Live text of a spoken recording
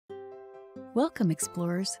Welcome,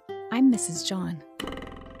 explorers. I'm Mrs. John.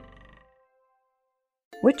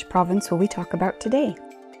 Which province will we talk about today?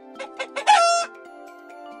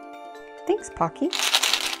 Thanks, Pocky.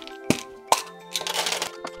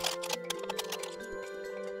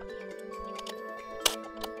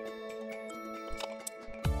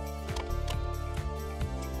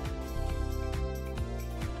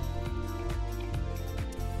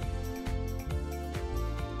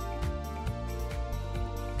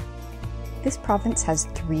 This province has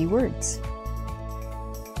 3 words,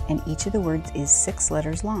 and each of the words is 6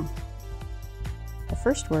 letters long. The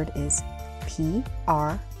first word is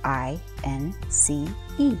P-R-I-N-C-E,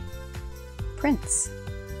 Prince.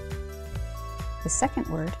 The second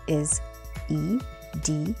word is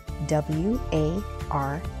E-D-W-A-R-D,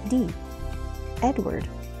 Edward.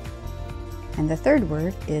 And the third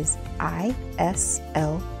word is I-S-L-A-N-D,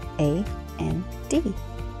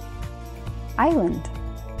 Island.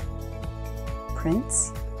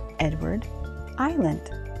 Prince Edward Island.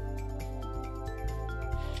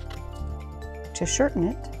 To shorten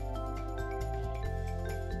it,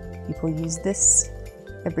 people use this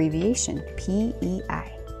abbreviation,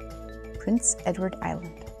 PEI, Prince Edward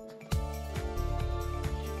Island.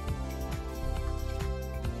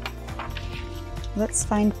 Let's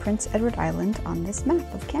find Prince Edward Island on this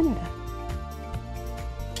map of Canada.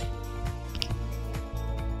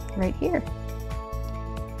 Right here.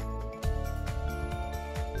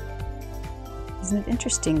 Isn't it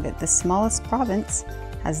interesting that the smallest province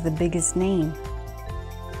has the biggest name?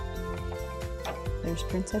 There's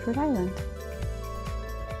Prince Edward Island.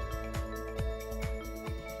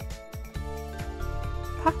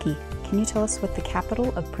 Pocky, can you tell us what the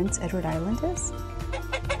capital of Prince Edward Island is?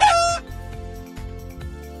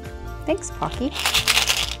 Thanks, Pocky.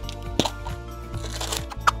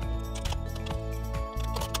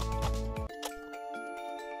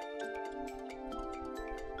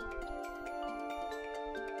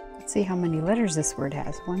 See how many letters this word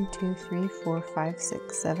has. 1, 2, 3, 4, 5,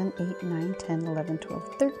 6, 7, 8, 9, 10, 11,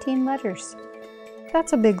 12, 13 letters.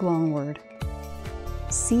 That's a big long word.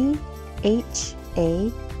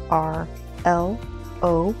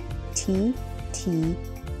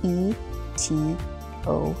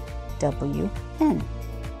 C-H-A-R-L-O-T-T-E-T-O-W-N.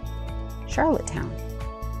 Charlottetown.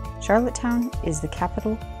 Charlottetown is the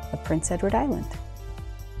capital of Prince Edward Island.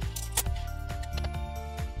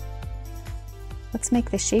 Let's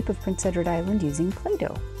make the shape of Prince Edward Island using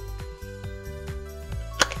play-doh.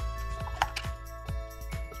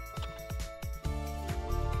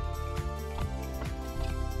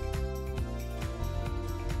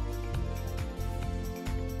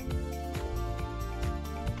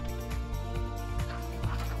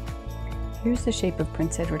 Here's the shape of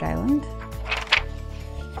Prince Edward Island.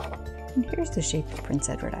 And here's the shape of Prince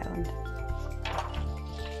Edward Island.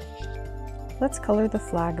 Let's color the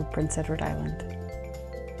flag of Prince Edward Island.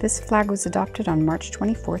 This flag was adopted on March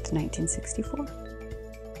 24th, 1964.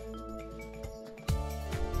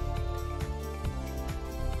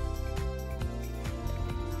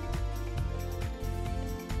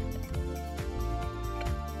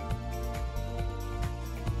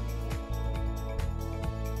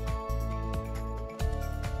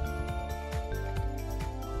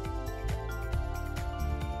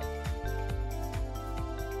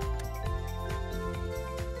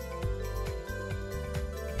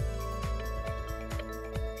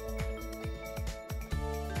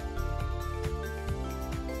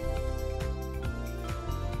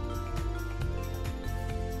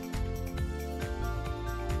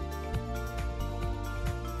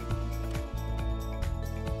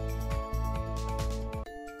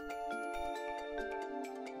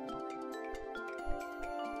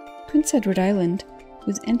 Prince Edward Island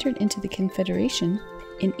was entered into the Confederation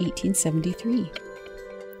in 1873.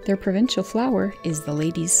 Their provincial flower is the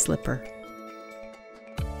lady's slipper.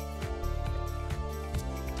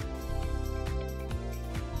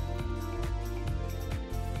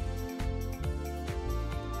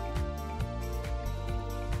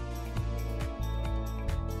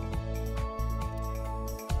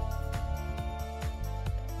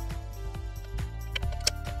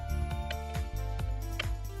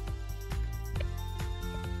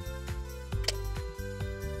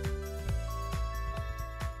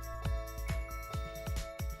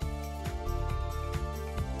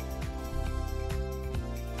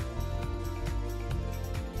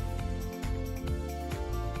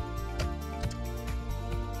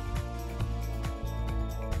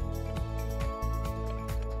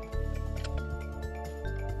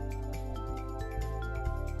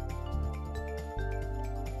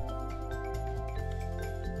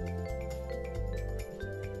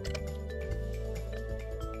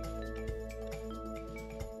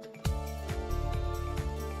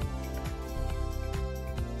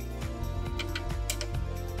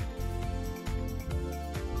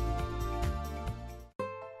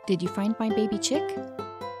 Did you find my baby chick?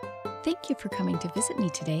 Thank you for coming to visit me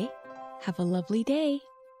today. Have a lovely day.